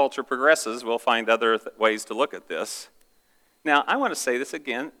 as the culture progresses, we'll find other ways to look at this. Now, I want to say this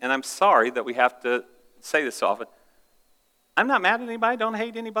again, and I'm sorry that we have to say this often. I'm not mad at anybody, don't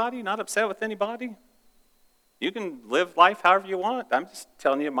hate anybody, not upset with anybody. You can live life however you want. I'm just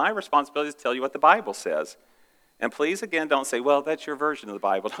telling you, my responsibility is to tell you what the Bible says. And please, again, don't say, well, that's your version of the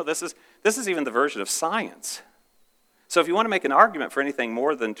Bible. No, this is even the version of science. So if you want to make an argument for anything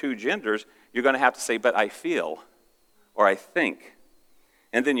more than two genders, you're going to have to say, but I feel, or I think.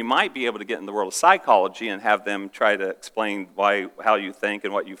 And then you might be able to get in the world of psychology and have them try to explain how you think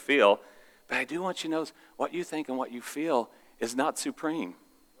and what you feel. But I do want you to know what you think and what you feel is not supreme.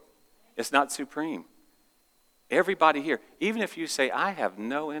 It's not supreme. Everybody here, even if you say, I have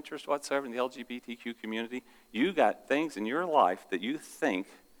no interest whatsoever in the LGBTQ community, you got things in your life that you think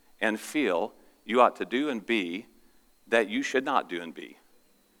and feel you ought to do and be that you should not do and be.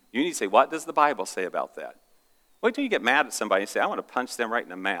 You need to say, what does the Bible say about that? Wait till you get mad at somebody and say, I want to punch them right in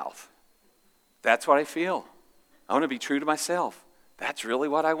the mouth. That's what I feel. I want to be true to myself. That's really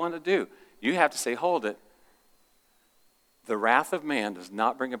what I want to do. You have to say, hold it. The wrath of man does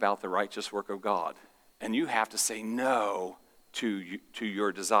not bring about the righteous work of God. And you have to say no to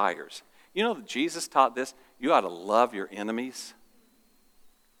your desires. You know that Jesus taught this? You ought to love your enemies.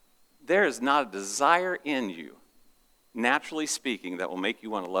 There is not a desire in you, naturally speaking, that will make you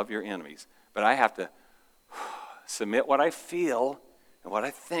want to love your enemies. But I have to submit what I feel and what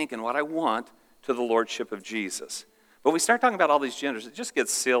I think and what I want to the lordship of Jesus. But we start talking about all these genders, it just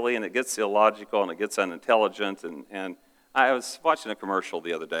gets silly and it gets illogical and it gets unintelligent. And I was watching a commercial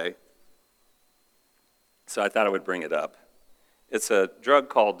the other day, so I thought I would bring it up. It's a drug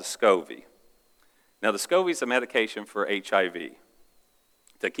called Descovy. Now, Descovy is a medication for HIV,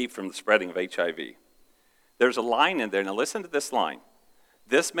 to keep from the spreading of HIV. There's a line in there. Now, listen to this line.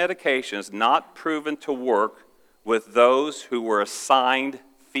 This medication is not proven to work with those who were assigned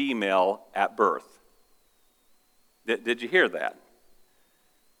female at birth. Did you hear that?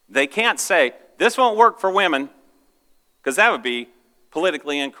 They can't say, this won't work for women, because that would be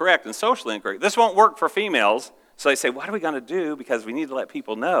politically incorrect and socially incorrect. This won't work for females. So they say, what are we going to do? Because we need to let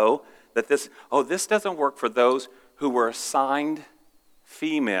people know that this doesn't work for those who were assigned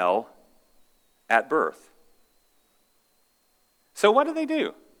female at birth. So what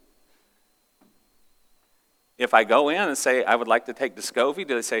do? If I go in and say, I would like to take Descovy,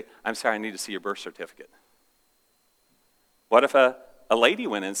 do they say, I'm sorry, I need to see your birth certificate? What if a lady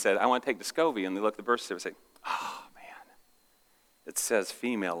went in and said, I want to take Descovy, and they look at the birth certificate and say, oh, man, it says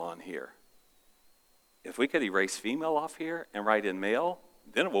female on here. If we could erase female off here and write in male,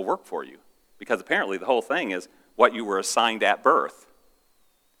 then it will work for you. Because apparently the whole thing is what you were assigned at birth.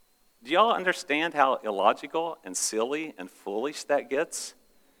 Do y'all understand how illogical and silly and foolish that gets?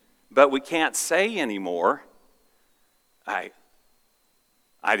 But we can't say anymore,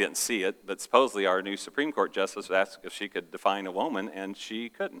 I didn't see it, but supposedly our new Supreme Court justice asked if she could define a woman, and she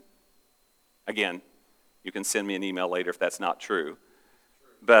couldn't. Again, you can send me an email later if that's not true.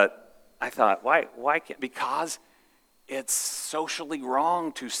 But I thought, why can't? Because it's socially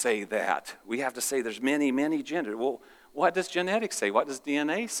wrong to say that. We have to say there's many, many genders. Well, what does genetics say? What does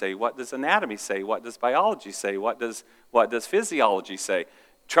DNA say? What does anatomy say? What does biology say? What does physiology say?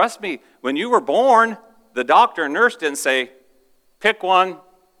 Trust me, when you were born, the doctor and nurse didn't say, pick one.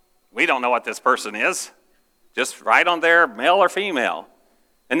 We don't know what this person is. Just write on there, male or female.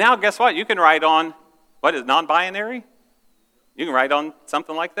 And now guess what? You can write on, what is non-binary? You can write on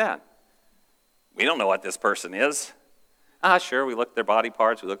something like that. We don't know what this person is. Sure, we looked at their body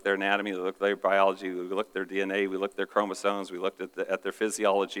parts, we looked at their anatomy, we looked at their biology, we looked at their DNA, we looked at their chromosomes, we looked at their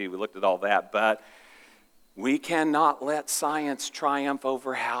physiology, we looked at all that, but we cannot let science triumph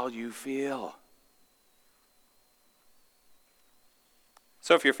over how you feel.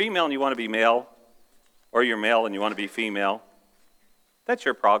 So if you're female and you want to be male, or you're male and you want to be female, that's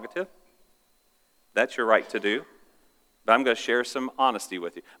your prerogative. That's your right to do. But I'm going to share some honesty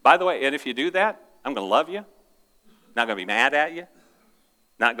with you. By the way, and if you do that, I'm going to love you. Not going to be mad at you.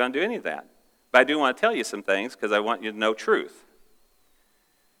 Not going to do any of that. But I do want to tell you some things because I want you to know truth.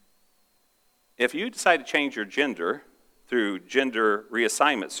 If you decide to change your gender through gender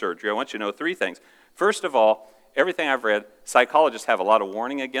reassignment surgery, I want you to know three things. First of all, everything I've read, psychologists have a lot of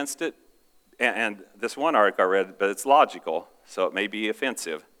warning against it. And this one article I read, but it's logical, so it may be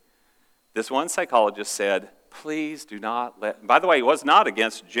offensive. This one psychologist said, please do not let, by the way, he was not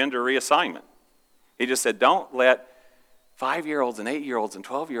against gender reassignment. He just said, don't let 5-year-olds and 8-year-olds and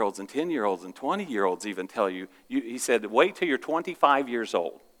 12-year-olds and 10-year-olds and 20-year-olds even tell you. He said, wait till you're 25 years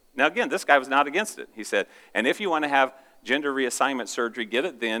old. Now again, this guy was not against it. He said, and if you want to have gender reassignment surgery, get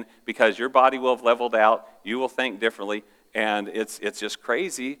it then, because your body will have leveled out, you will think differently, And it's just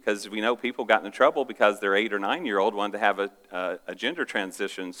crazy because we know people got into trouble because their 8 or 9-year-old wanted to have a gender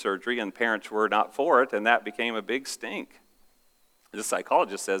transition surgery and parents were not for it, and that became a big stink. The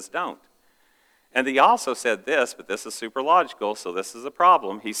psychologist says don't. And he also said this, but this is super logical, so this is a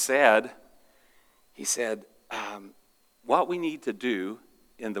problem. He said, what we need to do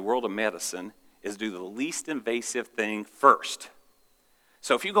in the world of medicine is do the least invasive thing first.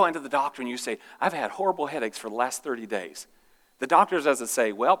 So if you go into the doctor and you say, I've had horrible headaches for the last 30 days, the doctor doesn't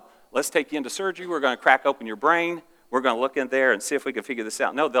say, well, let's take you into surgery. We're going to crack open your brain. We're going to look in there and see if we can figure this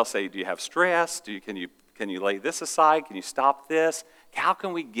out. No, they'll say, do you have stress? Can you lay this aside? Can you stop this? How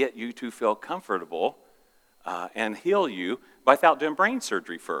can we get you to feel comfortable and heal you without doing brain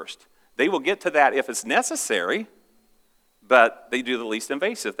surgery first? They will get to that if it's necessary, but they do the least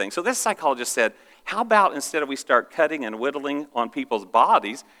invasive thing. So this psychologist said, how about instead of we start cutting and whittling on people's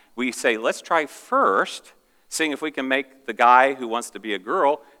bodies, we say, let's try first seeing if we can make the guy who wants to be a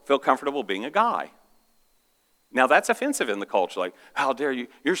girl feel comfortable being a guy. Now that's offensive in the culture, like, how dare you,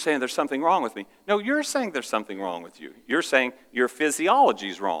 you're saying there's something wrong with me. No, you're saying there's something wrong with you. You're saying your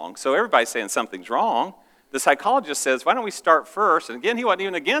physiology's wrong. So everybody's saying something's wrong. The psychologist says, why don't we start first? And again, he wasn't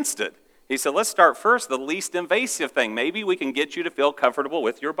even against it. He said, let's start first, the least invasive thing. Maybe we can get you to feel comfortable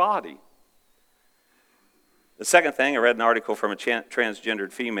with your body. The second thing, I read an article from a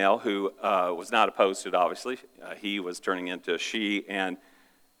transgendered female who was not opposed to it, obviously. He was turning into a she, and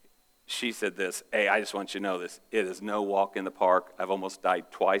she said this, hey, I just want you to know this. It is no walk in the park. I've almost died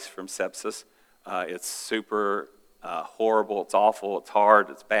twice from sepsis. It's super horrible. It's awful. It's hard.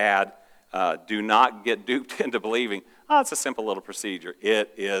 It's bad. Do not get duped into believing, oh, it's a simple little procedure.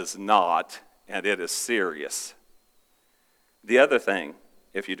 It is not, and it is serious. The other thing,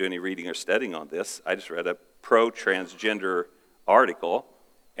 if you do any reading or studying on this, I just read a pro-transgender article,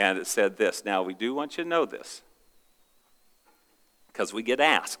 and it said this. Now, we do want you to know this, because we get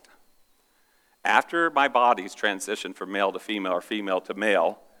asked, after my body's transitioned from male to female or female to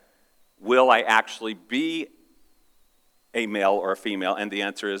male, will I actually be a male or a female? And the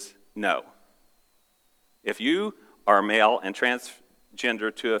answer is no. If you are male and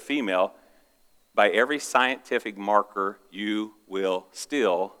transgender to a female, by every scientific marker, you will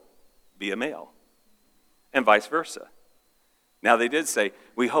still be a male, and vice versa. Now, they did say,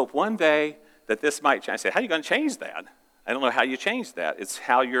 we hope one day that this might change. I said, how are you going to change that? I don't know how you change that. It's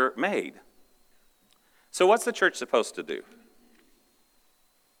how you're made. So what's the church supposed to do?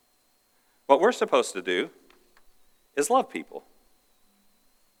 What we're supposed to do is love people.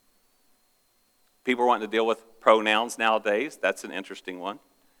 People are wanting to deal with pronouns nowadays. That's an interesting one.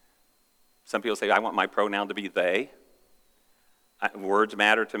 Some people say, I want my pronoun to be they. Words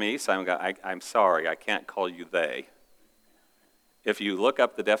matter to me, so I'm sorry, I can't call you they. If you look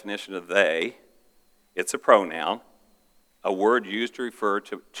up the definition of they, it's a pronoun, a word used to refer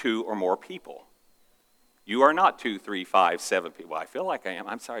to 2 or more people. You are not 2, 3, 5, 7 people. I feel like I am.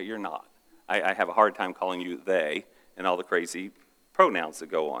 I'm sorry, you're not. I have a hard time calling you they and all the crazy pronouns that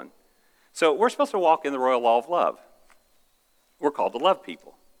go on. So we're supposed to walk in the royal law of love. We're called to love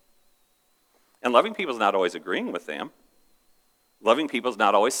people. And loving people is not always agreeing with them. Loving people is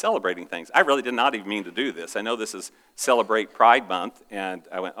not always celebrating things. I really did not even mean to do this. I know this is Celebrate Pride Month, and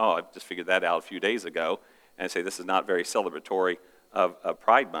I went, I just figured that out a few days ago, and I say this is not very celebratory of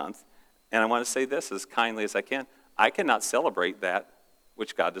Pride Month. And I want to say this as kindly as I can. I cannot celebrate that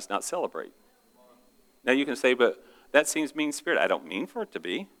which God does not celebrate. Now you can say, but that seems mean-spirited. I don't mean for it to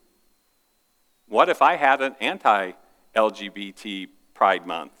be. What if I had an anti-LGBT Pride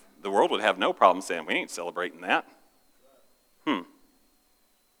Month? The world would have no problem saying, we ain't celebrating that.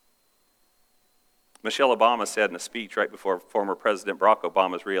 Michelle Obama said in a speech right before former President Barack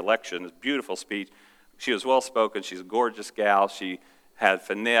Obama's re-election, a beautiful speech. She was well-spoken. She's a gorgeous gal. She had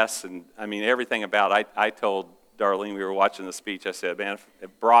finesse, and I mean, everything about it. I told Darlene, we were watching the speech, I said, man,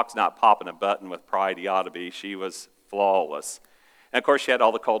 if Barack's not popping a button with pride, he ought to be. She was flawless. And of course, she had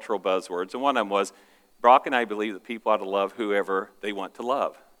all the cultural buzzwords, and one of them was, Barack and I believe that people ought to love whoever they want to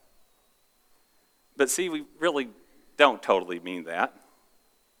love. But see, we really don't totally mean that.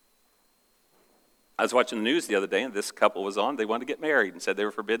 I was watching the news the other day, and this couple was on. They wanted to get married and said they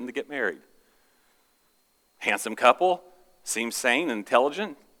were forbidden to get married. Handsome couple, seems sane and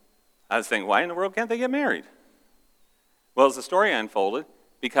intelligent. I was thinking, why in the world can't they get married? Well, as the story unfolded,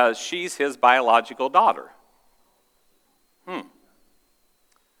 because she's his biological daughter.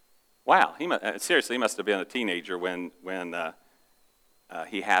 Wow, seriously, he must have been a teenager when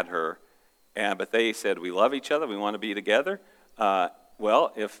he had her. But they said, we love each other, we want to be together.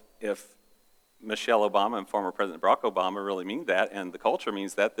 Well, if Michelle Obama and former President Barack Obama really mean that, and the culture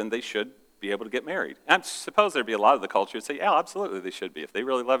means that, then they should be able to get married. I suppose there'd be a lot of the culture that say, yeah, absolutely they should be. If they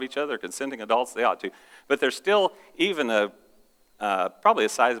really love each other, consenting adults, they ought to. But there's still even probably a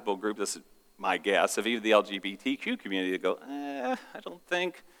sizable group, this is my guess, of even the LGBTQ community that go, I don't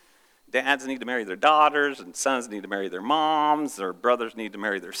think dads need to marry their daughters, and sons need to marry their moms, or brothers need to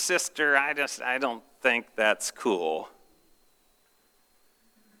marry their sister. I don't think that's cool.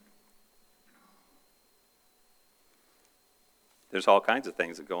 There's all kinds of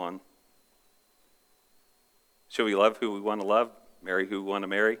things that go on. Should we love who we want to love, marry who we want to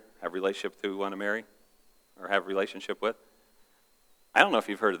marry, have a relationship with who we want to marry, or have a relationship with? I don't know if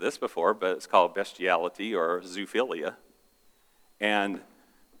you've heard of this before, but it's called bestiality or zoophilia. And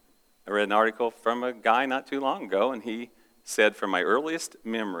I read an article from a guy not too long ago, and he said, from my earliest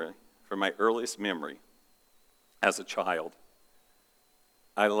memory as a child,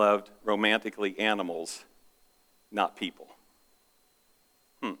 I loved romantically animals, not people.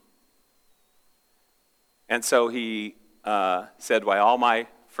 And so he said, while all my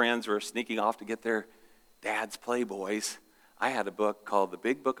friends were sneaking off to get their dad's Playboys, I had a book called The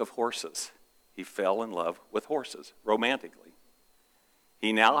Big Book of Horses. He fell in love with horses, romantically.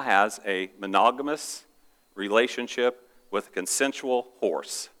 He now has a monogamous relationship with a consensual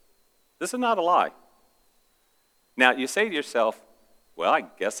horse. This is not a lie. Now, you say to yourself, well, I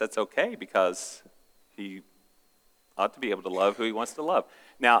guess that's okay because he ought to be able to love who he wants to love.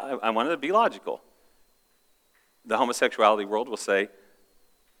 Now, I wanted to be logical. The homosexuality world will say,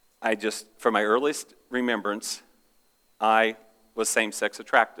 from my earliest remembrance, I was same-sex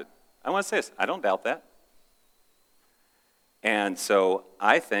attracted. I want to say this, I don't doubt that. And so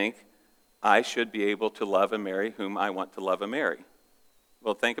I think I should be able to love and marry whom I want to love and marry.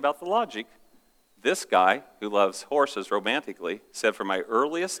 Well, think about the logic. This guy who loves horses romantically said, from my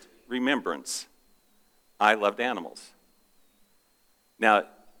earliest remembrance, I loved animals. Now,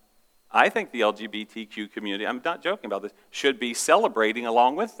 I think the LGBTQ community, I'm not joking about this, should be celebrating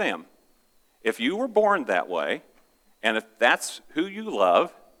along with them. If you were born that way, and if that's who you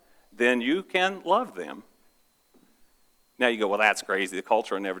love, then you can love them. Now you go, well, that's crazy. The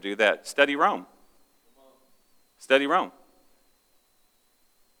culture will never do that. Study Rome. Study Rome.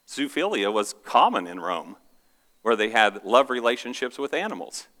 Zoophilia was common in Rome, where they had love relationships with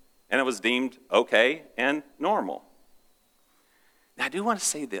animals, and it was deemed okay and normal. Now I do want to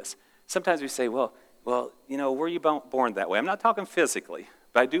say this. Sometimes we say, well, were you born that way? I'm not talking physically,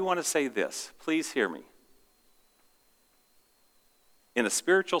 but I do want to say this. Please hear me. In a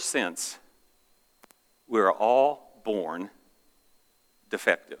spiritual sense, we're all born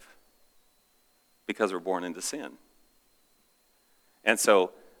defective because we're born into sin. And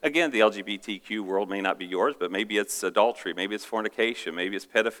so, again, the LGBTQ world may not be yours, but maybe it's adultery, maybe it's fornication, maybe it's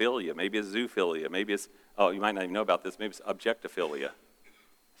pedophilia, maybe it's zoophilia, maybe it's, you might not even know about this, maybe it's objectophilia.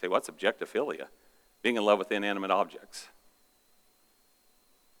 Say, what's objectophilia? Being in love with inanimate objects.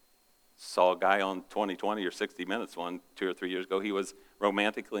 Saw a guy on 20/20 or 60 Minutes 2 or 3 years ago. He was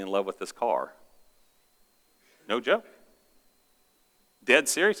romantically in love with this car. No joke. Dead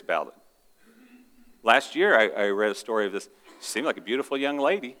serious about it. Last year, I read a story of this. She seemed like a beautiful young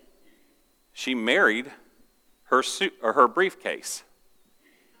lady. She married her briefcase.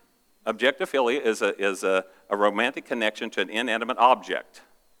 Objectophilia is a romantic connection to an inanimate object.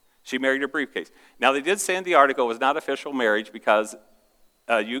 She married her briefcase. Now, they did say in the article it was not official marriage because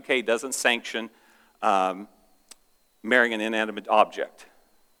UK doesn't sanction marrying an inanimate object.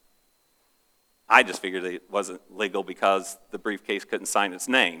 I just figured it wasn't legal because the briefcase couldn't sign its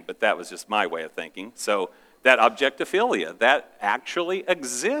name, but that was just my way of thinking. So that objectophilia, that actually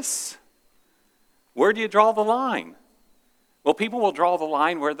exists. Where do you draw the line? Well, people will draw the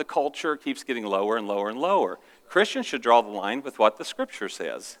line where the culture keeps getting lower and lower and lower. Christians should draw the line with what the Scripture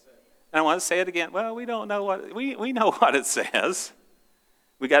says. And I want to say it again. Well, we don't know what, we know what it says.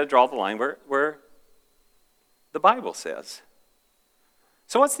 We got to draw the line where the Bible says.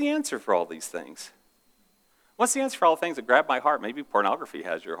 So what's the answer for all these things? What's the answer for all the things that grab my heart? Maybe pornography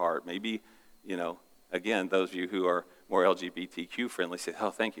has your heart. Maybe, again, those of you who are more LGBTQ friendly say, oh,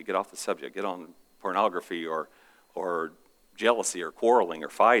 thank you, get off the subject. Get on pornography or jealousy or quarreling or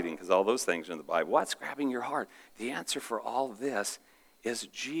fighting, because all those things are in the Bible. What's grabbing your heart? The answer for all this is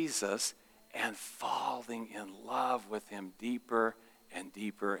Jesus and falling in love with him deeper and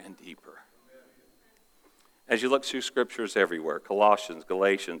deeper and deeper. As you look through scriptures everywhere, Colossians,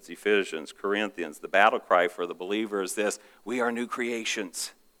 Galatians, Ephesians, Corinthians, the battle cry for the believer is this: we are new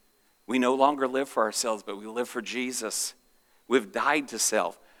creations. We no longer live for ourselves, but we live for Jesus. We've died to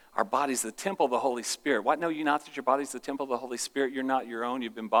self. Our body's the temple of the Holy Spirit. What, know you not that your body's the temple of the Holy Spirit? You're not your own.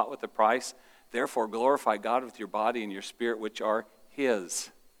 You've been bought with a price. Therefore, glorify God with your body and your spirit, which are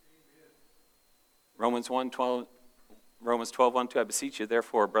his. Romans 12, 1, 2, I beseech you,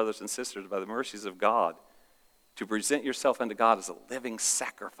 therefore, brothers and sisters, by the mercies of God, to present yourself unto God as a living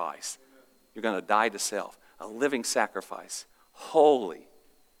sacrifice. You're going to die to self. A living sacrifice, holy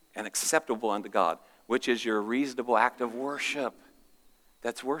and acceptable unto God, which is your reasonable act of worship.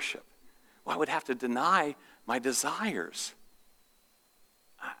 That's worship. Well, I would have to deny my desires.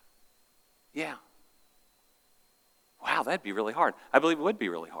 Yeah. Wow, that'd be really hard. I believe it would be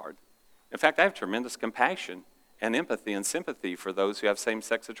really hard. In fact, I have tremendous compassion and empathy and sympathy for those who have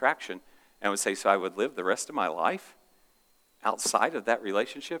same-sex attraction, and would say, so I would live the rest of my life outside of that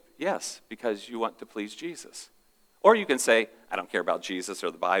relationship? Yes, because you want to please Jesus. Or you can say, I don't care about Jesus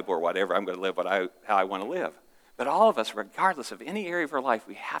or the Bible or whatever, I'm going to live how I want to live. But all of us, regardless of any area of our life,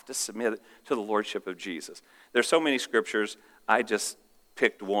 we have to submit it to the lordship of Jesus. There's so many scriptures. I just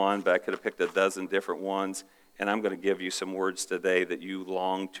picked one, but I could have picked a dozen different ones, and I'm going to give you some words today that you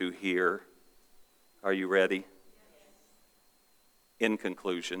long to hear. Are you ready? In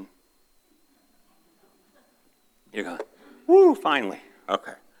conclusion, you're going, woo, finally.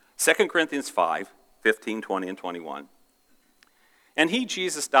 Okay. 2 Corinthians 5, 15, 20, and 21. And he,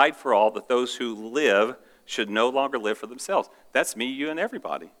 Jesus, died for all, that those who live should no longer live for themselves. That's me, you, and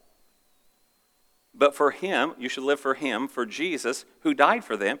everybody. But for him, you should live for him, for Jesus, who died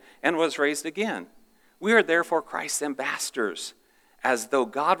for them and was raised again. We are therefore Christ's ambassadors, as though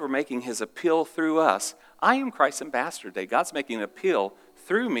God were making his appeal through us. I am Christ's ambassador today. God's making an appeal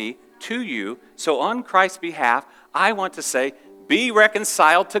through me to you. So on Christ's behalf, I want to say, be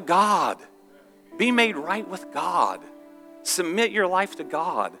reconciled to God. Be made right with God. Submit your life to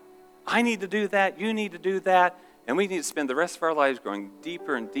God. I need to do that. You need to do that. And we need to spend the rest of our lives growing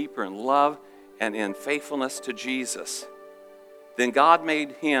deeper and deeper in love and in faithfulness to Jesus. Then God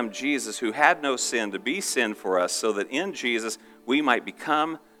made him, Jesus, who had no sin, to be sin for us, so that in Jesus we might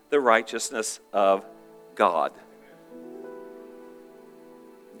become the righteousness of God.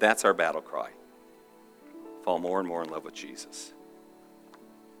 That's our battle cry. Fall more and more in love with Jesus.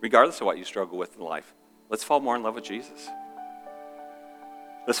 Regardless of what you struggle with in life, let's fall more in love with Jesus.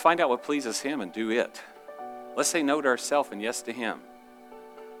 Let's find out what pleases him and do it. Let's say no to ourselves and yes to him.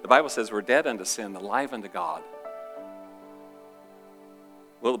 The Bible says we're dead unto sin, alive unto God.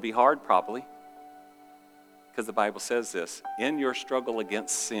 Will it be hard? Probably. Because the Bible says this, in your struggle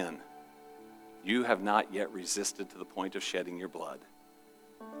against sin, you have not yet resisted to the point of shedding your blood.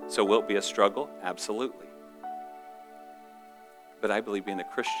 So will it be a struggle? Absolutely. But I believe being a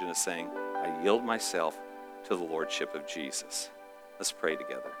Christian is saying, I yield myself to the lordship of Jesus. Let's pray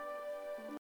together.